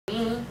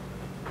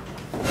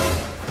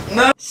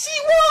No. She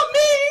want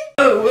me.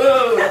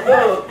 Whoa.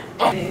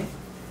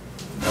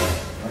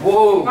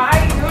 Whoa. Why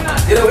are you doing that?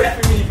 Get away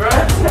from me, bro.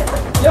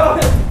 Yo,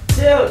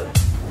 chill.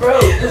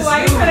 Bro, why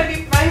are you trying to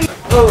be funny?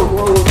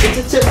 Whoa.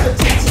 Chill.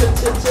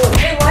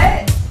 Hey,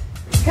 what?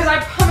 Because I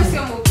promise you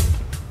I'm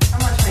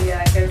not trying to get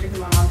that character because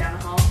my mom down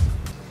the hall.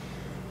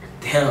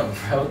 Damn,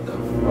 bro. What the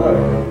fuck?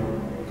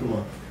 Come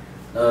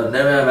on.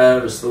 Never have I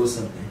ever stole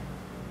something.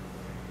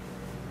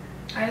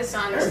 I just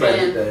don't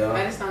understand.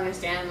 I just don't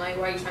understand. Like,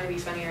 why are you trying to be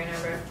funny right now,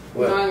 bro?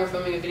 What? Knowing we're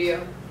filming a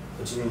video.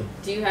 What you mean?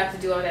 Do you have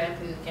to do all that in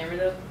front of the camera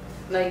though?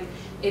 Like,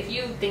 if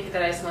you think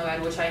that I smell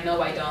bad, which I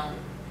know I don't,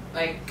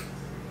 like.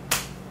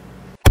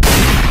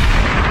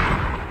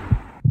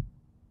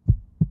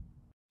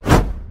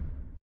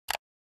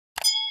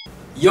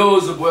 Yo,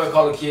 it's your boy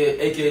Callofkidd,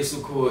 aka So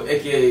Cool,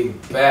 aka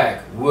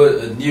back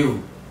with a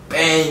new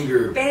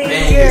banger.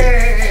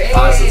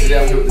 Alright, so today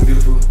I'm here with the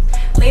beautiful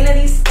Lena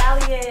the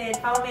Stallion.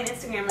 Follow me on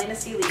Instagram, Lena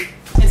Steely.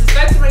 And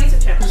subscribe to my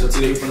YouTube channel. So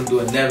today we're gonna do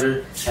a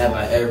never have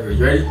I ever.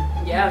 You ready?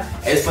 Yeah.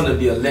 It's gonna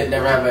be a lit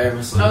never have I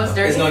ever. So oh, it's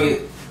dirty? It's gonna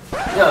get,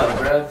 yo,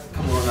 bro,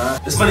 come on now.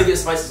 It's gonna get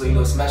spicy, so you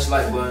know, smash the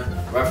like button.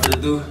 Right for the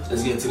do,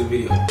 let's get into the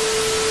video.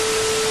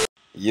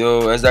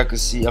 Yo, as I can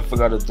see, I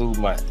forgot to do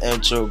my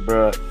intro,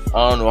 bro.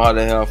 I don't know how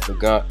the hell I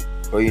forgot,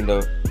 but you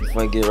know, we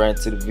finna get right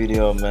into the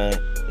video, man.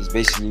 It's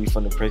basically we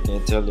finna prank her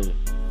and tell her,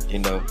 you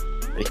know,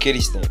 her kitty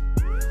stink.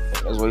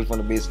 That's what we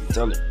finna basically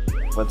tell her.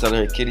 We finna tell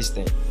her kitty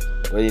stink.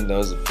 Well, you know,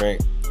 it's a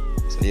prank.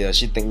 So yeah,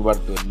 she think we about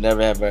to do a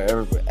never have I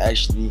ever, but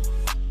actually,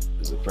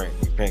 it's a prank.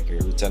 We prank her.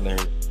 We telling her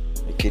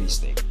her kitty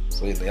stink.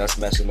 So you know, y'all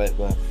smash the like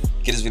button.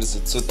 Get this video to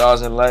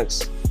 2,000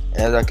 likes.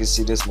 And as I can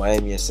see, this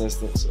Miami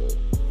assistant. So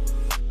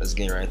let's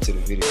get right into the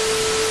video.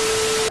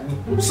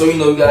 So you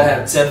know, you gotta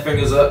have 10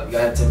 fingers up. You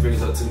gotta have 10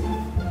 fingers up too.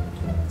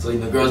 So you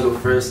know, girls go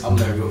first. I'm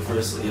never go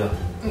first. So yeah.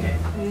 Okay.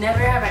 Never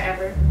have I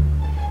ever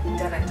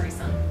done a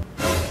threesome.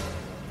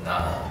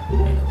 Nah,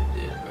 ain't no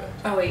did, bro.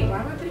 Oh wait, why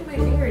am I putting my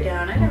finger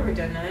down? I never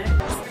done that.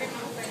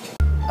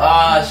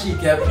 Ah, she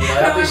kept me.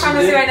 I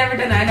promise you, I never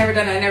done that. I never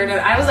done it.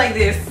 I was like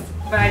this,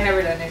 but I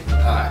never done it.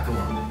 Alright, come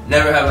on.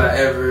 Never have I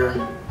ever.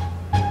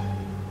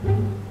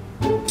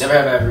 Never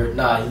have I ever.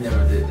 Nah, you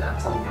never did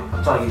that.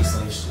 I'm trying to give you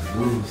something to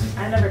lose.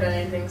 I never done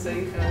anything, so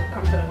you feel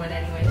I'm gonna win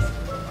anyways.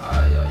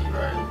 Ah, yeah, you're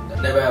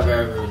right. Never have I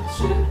ever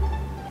shit.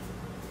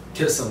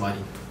 Kill somebody.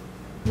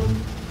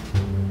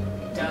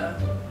 Duh.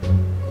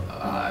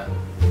 Alright.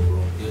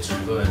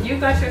 Go ahead. You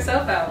got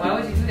yourself out. Why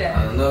would you do that? I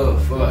don't know,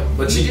 fuck.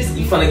 But you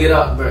finna get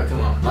out, bro.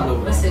 Come on. I know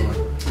what Listen, I'm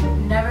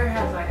doing. never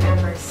have I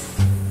ever.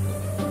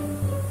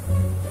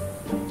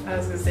 I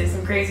was gonna say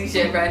some crazy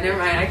shit, but never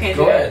mind. I can't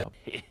do ahead.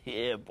 That.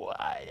 Yeah, boy,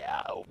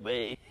 yeah,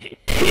 me.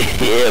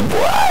 Yeah,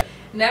 boy.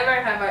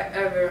 Never have I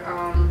ever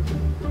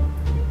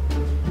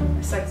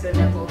sucked a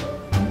nipple.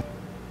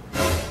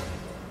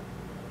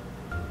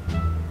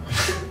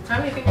 How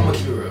many fingers? I'm gonna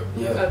keep it real.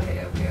 Yeah.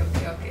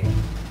 Okay.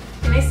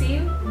 Can I see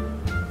you?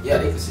 Yeah,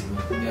 they can see me.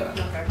 Yeah.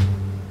 Okay.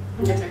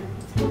 Your turn.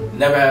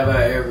 Never have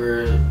I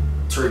ever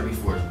twerked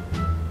before.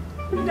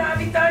 I'll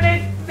be throwing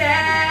it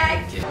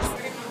back. Yeah.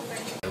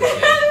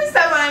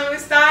 Someone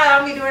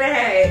start on me doing a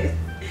head.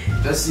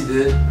 Yes, she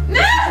did.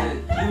 No!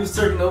 You was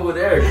twerking over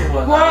there. Come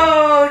on.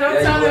 Whoa,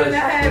 don't tell me in the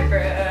head, bro.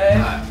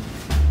 Alright.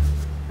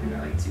 I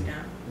got like 2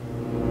 down.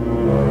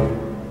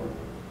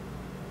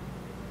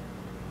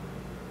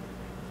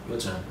 Your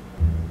turn.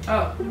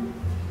 Oh.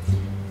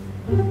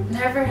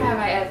 Never have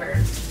I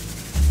ever.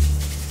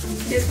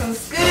 This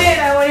one's good.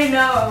 I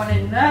want to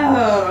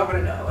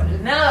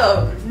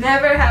know.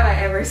 Never have I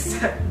ever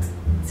sucked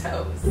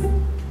toes.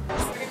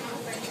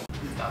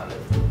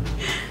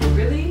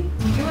 Really?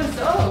 You and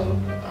so.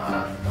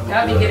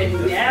 Y'all be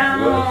getting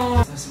down.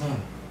 That's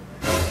mine.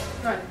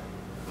 What?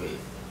 Wait.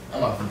 I'm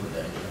not gonna put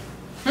that in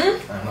there.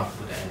 I'm not gonna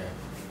put that in there.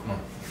 Come on.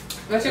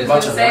 What you was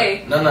gonna say?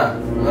 Right? No.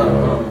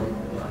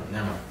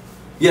 Never mind.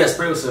 Yeah,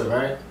 spray yourself,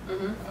 right?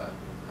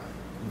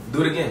 Do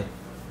it again.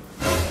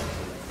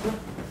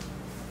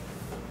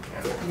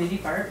 Did you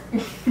fart?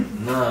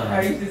 Nah.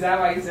 Is that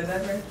why you said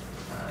that, bro?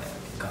 I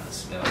kind of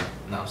smell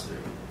lobster.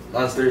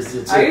 Lobster's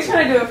too. Are you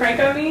trying to do a prank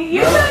on me?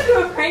 You're trying to do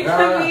a prank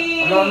on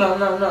me. No. I'm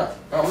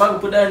not gonna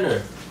put that in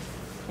there.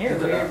 You're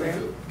weird, bro.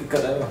 You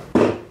cut that off.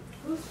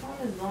 Whose phone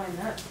is blowing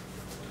up?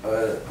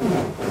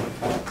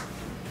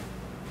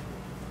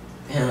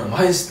 Damn,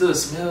 why it still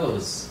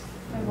smells?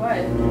 Like what?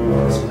 It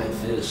smells like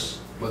fish.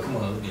 But come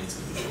on, let's get into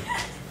it.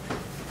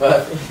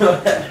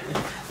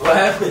 What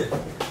happened?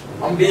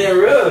 I'm being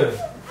real.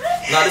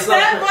 Nah, this not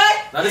a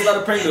prank. Nah, this not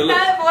a prank though. Look.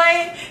 That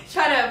boy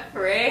trying to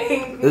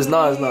prank me. It's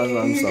not.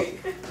 I'm sorry.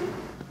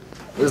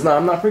 It's not.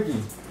 I'm not pranking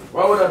you.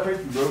 Why would I prank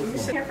you, bro? You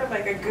should have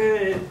like a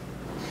good.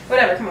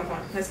 Whatever. Come on.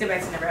 Let's get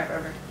back to never have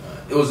ever.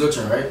 It was your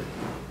turn, right?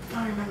 I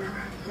don't remember.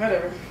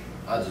 Whatever.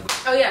 I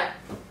just. Oh yeah.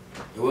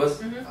 It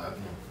was. Okay.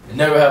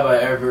 Never have I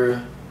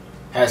ever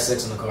had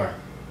sex in the car.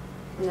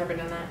 Never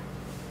done that.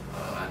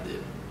 I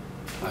did.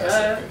 I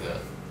got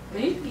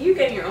You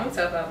getting your own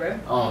self out, bro.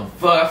 Oh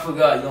fuck! I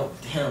forgot. Yo,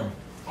 damn.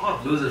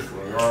 I'm losing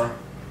for y'all.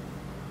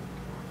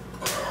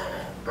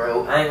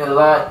 Bro, I ain't gonna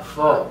lie.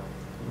 Fuck.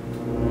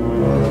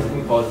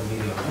 pause the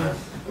video, man.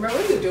 Bro,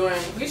 what are you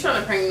doing? You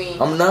trying to prank me?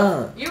 I'm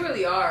not. You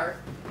really are.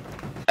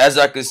 As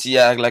I could see,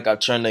 I act like I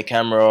turned the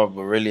camera off,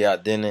 but really I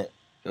didn't.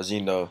 Because,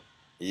 you know,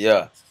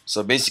 yeah.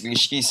 So basically,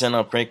 she keeps saying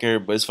I'm pranking her,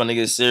 but it's fun to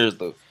get serious,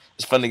 though.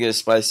 It's fun to get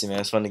spicy, man.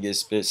 It's fun to get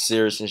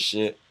serious and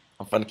shit.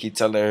 I'm fun to keep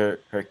telling her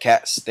her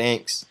cat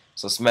stinks.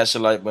 So smash the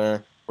like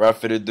button.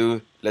 Without further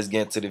ado, let's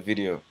get into the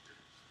video.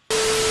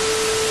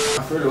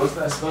 Not further, what's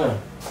that smell?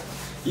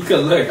 You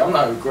can look, I'm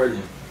not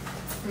recording.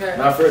 Bruh.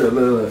 Not further,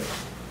 look.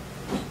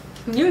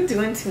 You're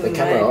doing too much. The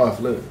camera off,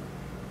 look.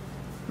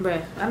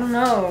 Bruh, I don't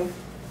know.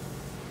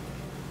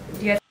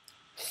 Yeah.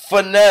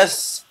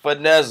 Finesse,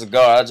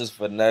 God. I just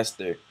finessed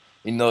her.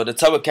 You know, the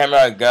type of camera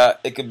I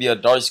got, it could be a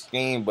dark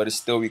screen, but it's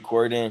still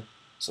recording.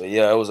 So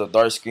yeah, it was a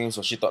dark screen,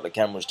 so she thought the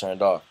camera was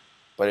turned off.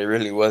 But it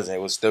really wasn't.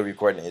 It was still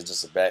recording. It's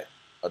just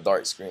a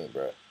dark screen,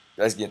 bro.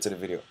 Let's get into the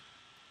video.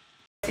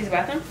 See the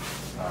bathroom?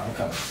 Nah, I'm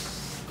kinda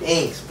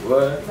stinks,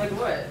 boy. Like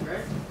what, bro?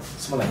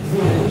 Smell like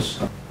fish.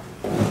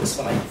 It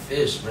smell like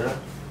fish, bro.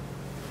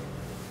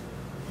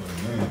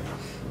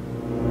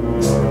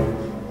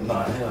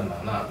 Nah, hell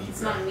no, not me.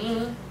 It's not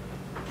me.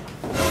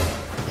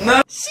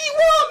 No, she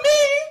want me.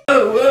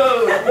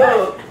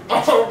 Whoa.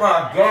 Oh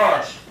my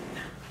gosh.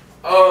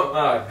 Oh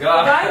my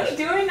gosh. Why are you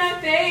doing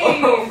that thing?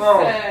 Oh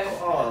my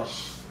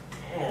gosh.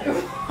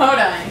 Hold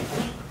on.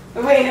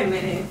 Wait a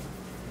minute.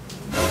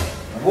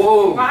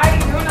 Whoa. Why are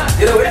you doing that?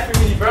 Get away from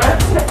me, bro.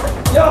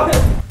 Yo,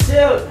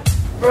 chill.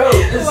 Bro,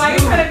 it's Why are you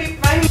trying to be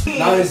funny?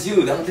 No, it's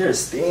you. Down there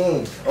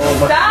stink. Oh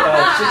my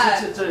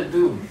god. Chill,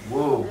 dude.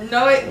 Whoa.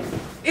 No,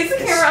 it's a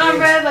camera on,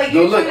 bro. Like,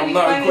 no, you're look, trying to I'm be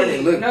not funny.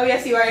 recording. Look. No,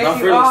 yes, you are. Yes,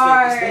 Not you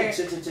are.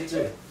 Chill.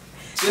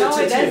 No,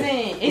 it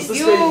doesn't. It's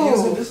you.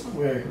 This one?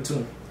 Where? Which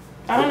one?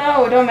 I don't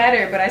know. It don't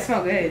matter, but I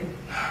smell good.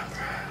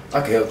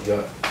 I can help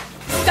you.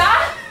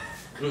 Stop!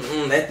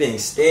 That thing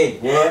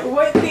stink, boy.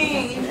 What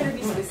thing? You gotta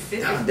be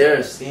specific. Down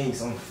there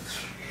stinks.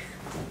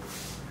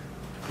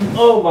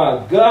 Oh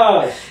my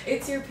gosh.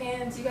 It's your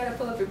pants. You gotta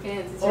pull up your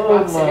pants. It's your Oh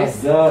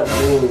boxers. my god,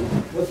 dude.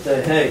 What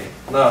the heck?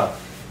 Nah.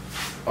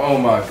 Oh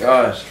my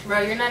gosh. Bro,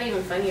 you're not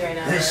even funny right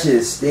now. That bro.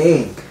 shit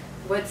stink.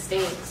 What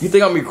stinks? You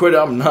think I'm recording?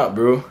 I'm not,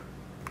 bro.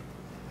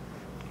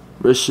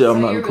 Real shit, I'm so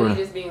not you're recording.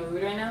 really just being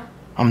rude right now?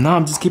 I'm not.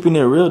 I'm just keeping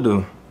it real,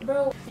 though.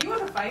 Bro, you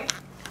wanna fight?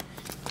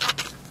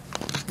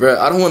 Bro,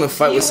 I don't want to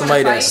fight You with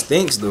somebody wanna that fight?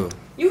 stinks, though.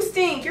 You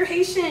stink. You're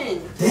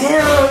Haitian.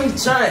 Damn, you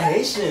trying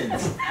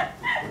Haitians.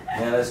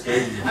 Yeah, that's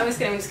crazy. I'm just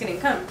kidding.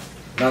 Come.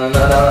 No.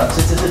 Chill.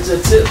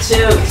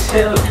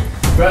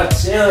 Bro,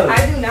 chill.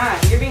 I do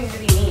not. You're being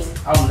really mean.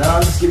 I'm not.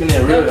 I'm just keeping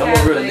it real. No I'm a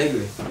real cap,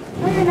 nigga.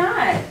 No, you're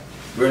not.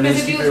 Real Because niggas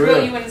if keep you it was real,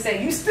 real. you wouldn't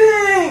say, you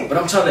stink. But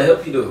I'm trying to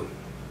help you, though.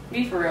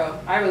 Be for real.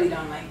 I really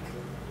don't like.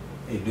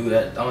 Hey, dude,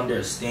 that down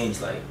there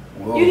stinks. Like,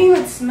 whoa. You didn't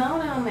even smell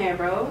down there,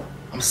 bro.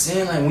 I'm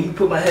saying, like, when you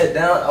put my head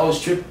down, I thought I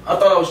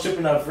was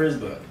tripping at first,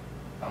 but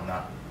I'm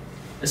not.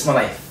 It smell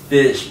like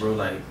fish, bro.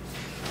 Like,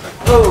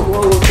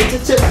 whoa.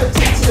 Chill.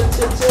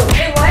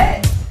 Hey,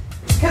 what?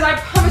 Because I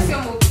promise you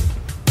I'm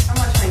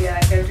not trying to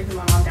get that character because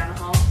my mom down the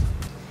hall.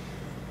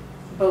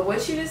 But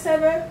what you just said,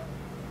 bro?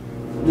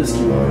 Just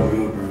keep it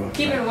real, bro.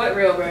 Keeping what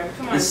real, bro?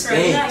 Come on, It bro.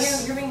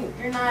 stinks.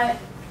 You're not.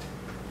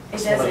 It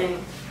Smell like-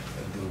 doesn't.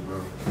 Dude,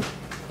 bro.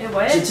 It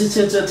what?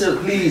 Chill.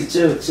 Please,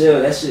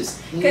 chill. That shit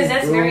stinks, Because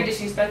that's bro. very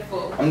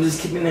disrespectful. I'm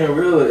just keeping it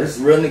real. That's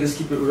real niggas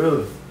keep it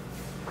real.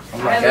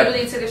 I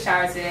literally took a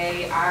shower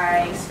today.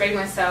 I sprayed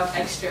myself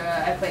extra.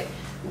 I put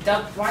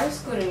why are you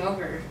scooting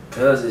over?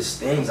 Cause it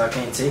stings. I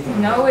can't take it.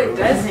 No, it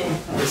doesn't.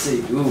 Yes,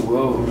 it do.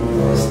 Whoa.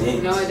 It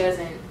stinks. No, it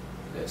doesn't.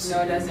 Yes,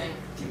 No, it doesn't.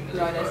 Give me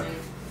No, it another doesn't.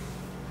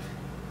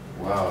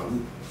 Wow.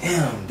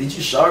 Damn. Did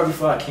you shower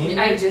before I came?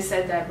 I just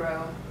said that,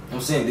 bro.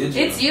 I'm saying, did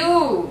you? It's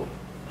you.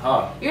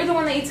 Huh? You're the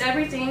one that eats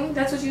everything.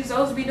 That's what you're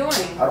supposed to be doing.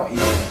 I don't eat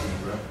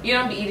everything, bro. You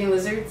don't be eating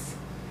lizards.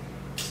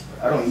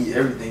 I don't eat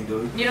everything,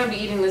 though. You don't be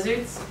eating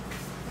lizards.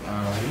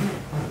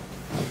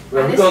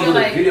 Bro, I we're just gonna do feel the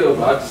like- video,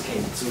 but I just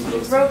came too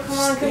close. Bro, to come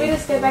on. Can we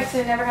just get back to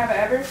the never have I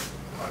ever?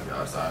 Oh my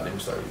gosh, let me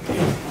start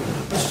again.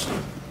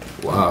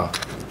 Wow.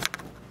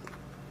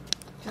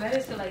 Because I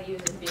just feel like you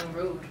just being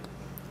rude.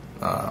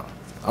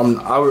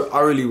 I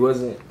really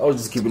wasn't. I was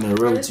just keeping it real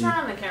Bro, with just you. turn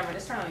on the camera.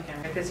 Just turn on the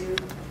camera. Because you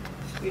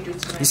do too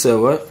You much. said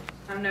what?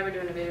 I'm never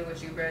doing a video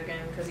with you, bro,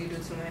 again. Because you do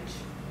too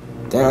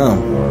much.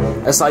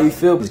 Damn. That's how you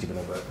feel. Just keeping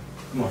it back.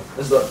 Come on,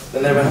 let's go.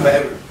 The never have I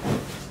ever.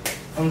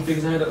 I'm gonna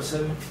fix that head up,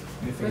 7.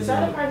 Was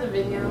that a part of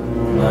the video?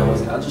 No, it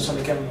wasn't. I just turned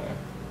the camera on.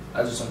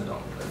 I just turned it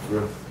on. Like, for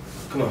real.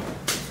 Come on.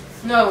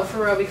 No,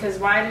 for real, because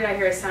why did I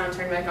hear a sound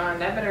turn back on?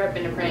 That better have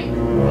been a prank.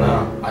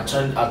 Nah, I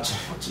turned.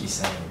 What you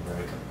saying, bro?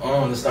 Come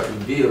on, let's start the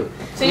video.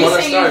 So Come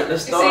on,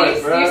 let's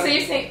start, bro. you're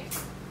saying,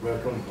 Bro,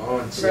 come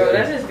on, chill. bro,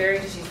 that's just very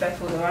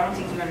disrespectful, though. I don't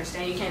think you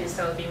understand. You can't just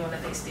tell people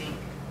that they stink.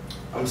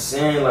 I'm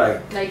saying,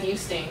 like you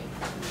stink.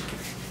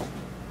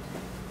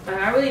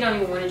 I really don't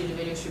even want to do the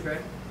video shoot, bro.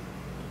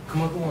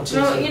 come on,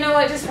 chill. No, you know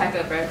what? Just back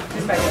up, bro.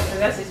 Just back up, because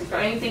that's disrespectful.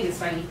 I don't even think it's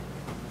funny.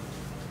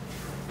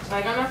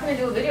 Like, I'm not gonna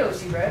do a video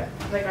with you, bro.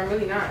 Like, I'm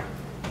really not.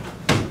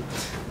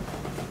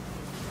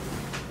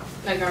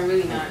 Like, I'm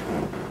really not.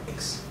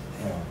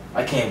 Damn.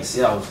 I can't even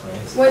see I was playing.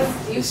 What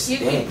It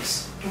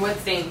stinks. What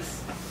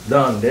stinks?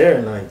 Down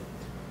there, like.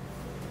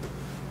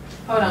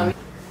 Hold on.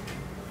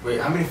 Wait,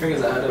 how many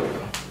fingers I had up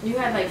though? You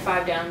had like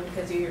 5 down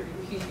because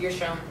you're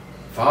shown.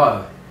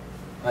 5.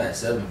 I had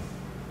 7.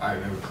 I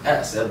remember. I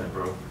had 7,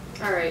 bro.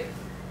 All right.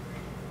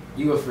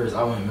 You go first.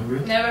 I won't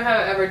remember. Never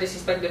have ever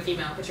disrespected a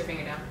female. Put your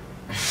finger down.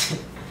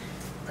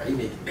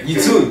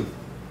 You too.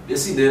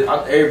 Yes, he did.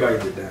 Everybody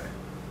did that.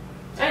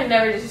 I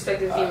never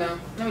disrespected a female.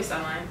 Let me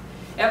stop lying.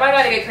 If I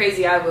gotta get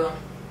crazy, I will.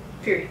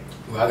 Period.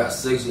 Well, I got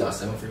 6. You got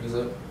 7 fingers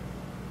up.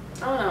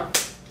 I don't know.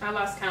 I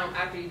lost count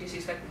after you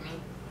disrespected me.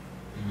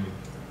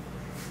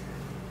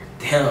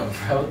 Damn,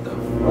 bro. What the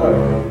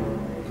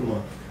fuck? Come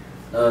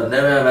on.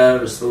 Never have I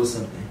ever stole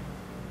something.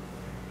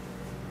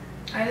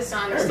 I just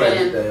don't Everybody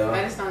understand. did that, y'all.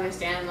 I just don't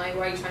understand. Like,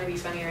 why are you trying to be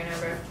funny right now,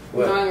 bro?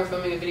 What? Knowing we're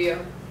filming a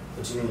video.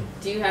 What you mean?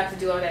 Do you have to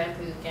do all that and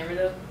put in the camera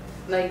though?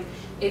 Like,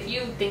 if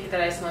you think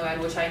that I smell bad,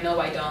 which I know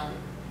I don't,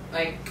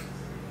 like,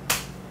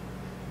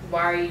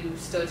 why are you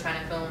still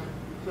trying to film?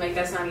 Like,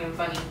 that's not even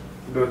funny.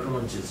 Bro, come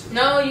on, Jitsu.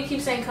 No, you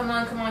keep saying, come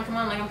on, come on, come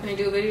on, like I'm gonna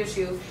do a video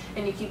shoot,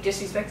 and you keep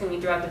disrespecting me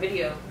throughout the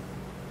video.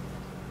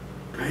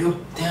 Bro, yo,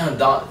 damn,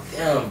 dog.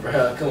 Damn,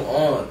 bro. Come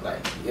on. Like,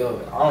 yo,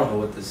 I don't know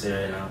what to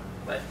say right now.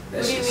 Like, that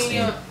What do you shit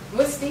mean? stink.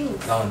 What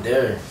stinks? Down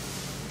there.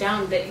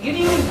 Down there. You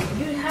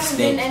haven't Stinks,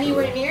 been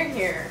anywhere bro. near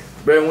here.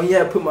 Bro, when you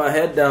had put my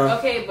head down.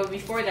 Okay, but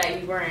before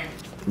that, you weren't.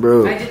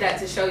 Bro. I did that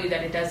to show you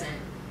that it doesn't.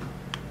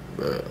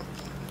 Bro.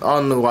 I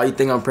don't know why you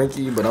think I'm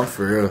pranking you, but I'm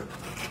for real.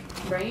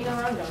 Bro, you know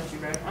I'm done with you,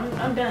 bro.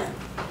 I'm done.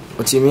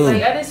 What you mean?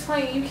 Like, at this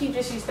point, you keep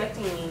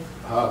disrespecting me.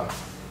 How?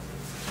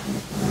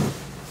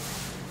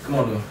 Come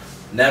on, dude.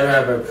 Never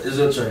have ever. It's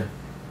your turn.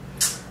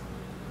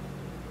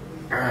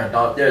 Alright,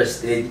 dog. There's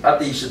stage. I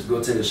think you should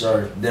go take a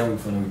shower. Then we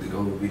finna do the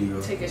whole video.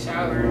 Take a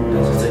shower.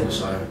 Just take a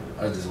shower.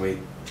 I'll just wait.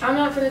 I'm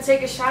not gonna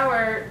take a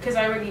shower because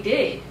I already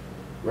did.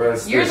 Bro,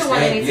 it's You're the one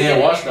that needs to You get didn't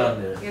in wash there.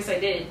 down there. Yes, I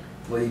did.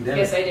 Well, you didn't.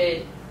 Yes, I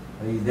did.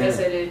 Well, you didn't. Yes,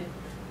 I did.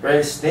 Bro,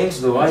 it stinks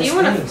though. Why Do you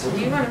wanna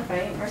stinks?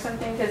 fight or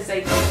something? Cause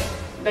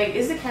like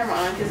is the camera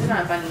on? Cause it's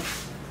not funny.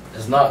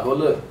 It's not. Go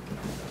look.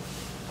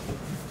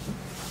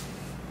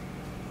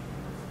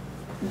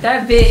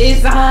 That bit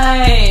is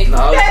on. No,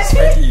 I was just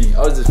pranking you. I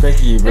was just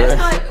pranking you, bro.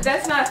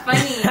 That's not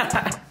funny.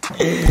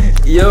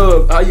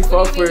 Yo, how you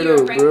fall do you for it mean you were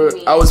though, pranking bro?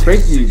 me? I was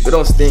pranking you, but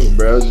don't stink,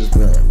 bro. I was just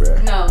playing,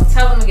 bro. No,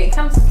 tell them again.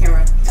 Come to the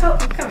camera. Come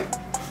here.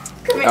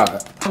 Come here.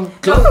 I'm No,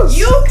 close.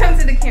 you come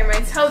to the camera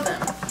and tell them.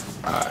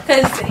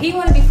 Because he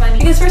want to be funny.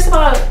 Because first of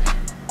all,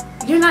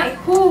 you're not,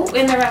 who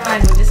in their right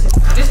mind would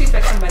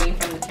disrespect somebody in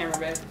front of the camera,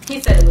 bro?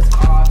 He said it was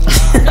off.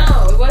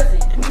 No, it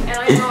wasn't. And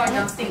I know I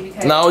don't stink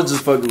because No, I was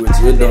just fucking with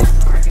I you. It haven't don't.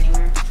 been work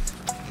anywhere.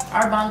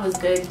 Our bond was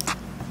good.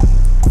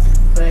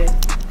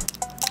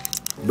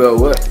 But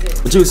what?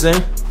 What you was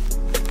saying?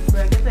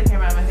 bro, get the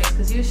camera out of my face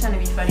because you was trying to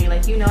be funny.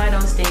 Like, you know I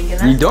don't stink. And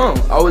that's You don't.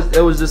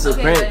 It was just a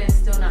okay, prank. but it's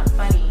still not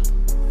funny.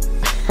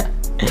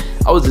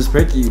 I was just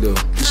pranking you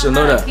though. You should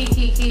know that.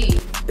 Key.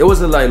 It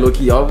wasn't like low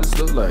key obvious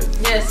though. Like,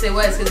 Yes, it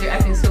was because your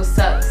acting still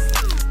sucks.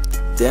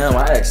 damn,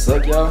 I act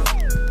suck, y'all.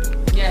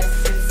 Yes,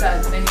 it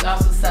sucks. And you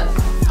also suck.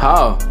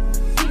 How?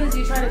 Because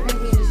you try to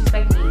prank me and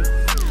disrespect me.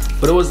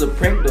 But it was a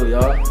prank though,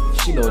 y'all.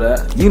 She know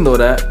that. You know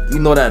that. You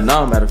know that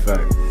now. Matter of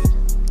fact,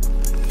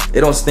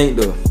 it don't stink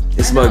though.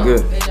 It smells I know,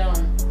 good, It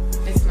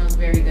don't. It smells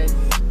very good.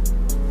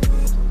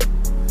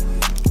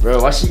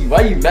 bro.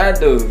 Why you mad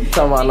though? You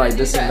talking about like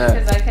this and that?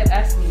 Because I kept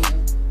asking you.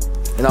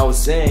 And I was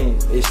saying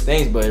it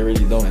stinks, but it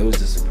really don't. It was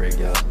just a prank,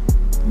 y'all.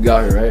 You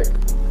got her right.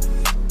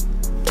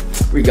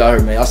 We got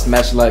her, man. I'll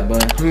smash the like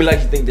button. How many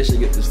likes you think this should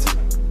get this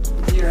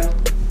to? 0.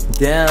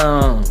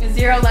 Damn.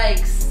 0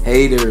 likes.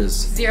 Haters.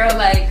 0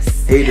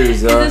 likes.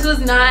 Haters, Because y'all. this was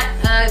not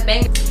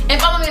bang.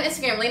 And follow me on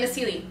Instagram, Lena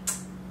Seeley.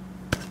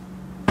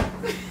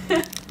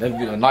 That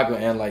video not gonna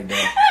end like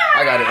that.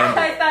 I gotta end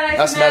I it. thought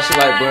I smash the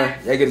like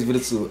button. Yeah, get this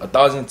video to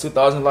 1,000,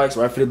 2,000 likes.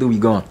 Right for the do, we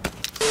gone.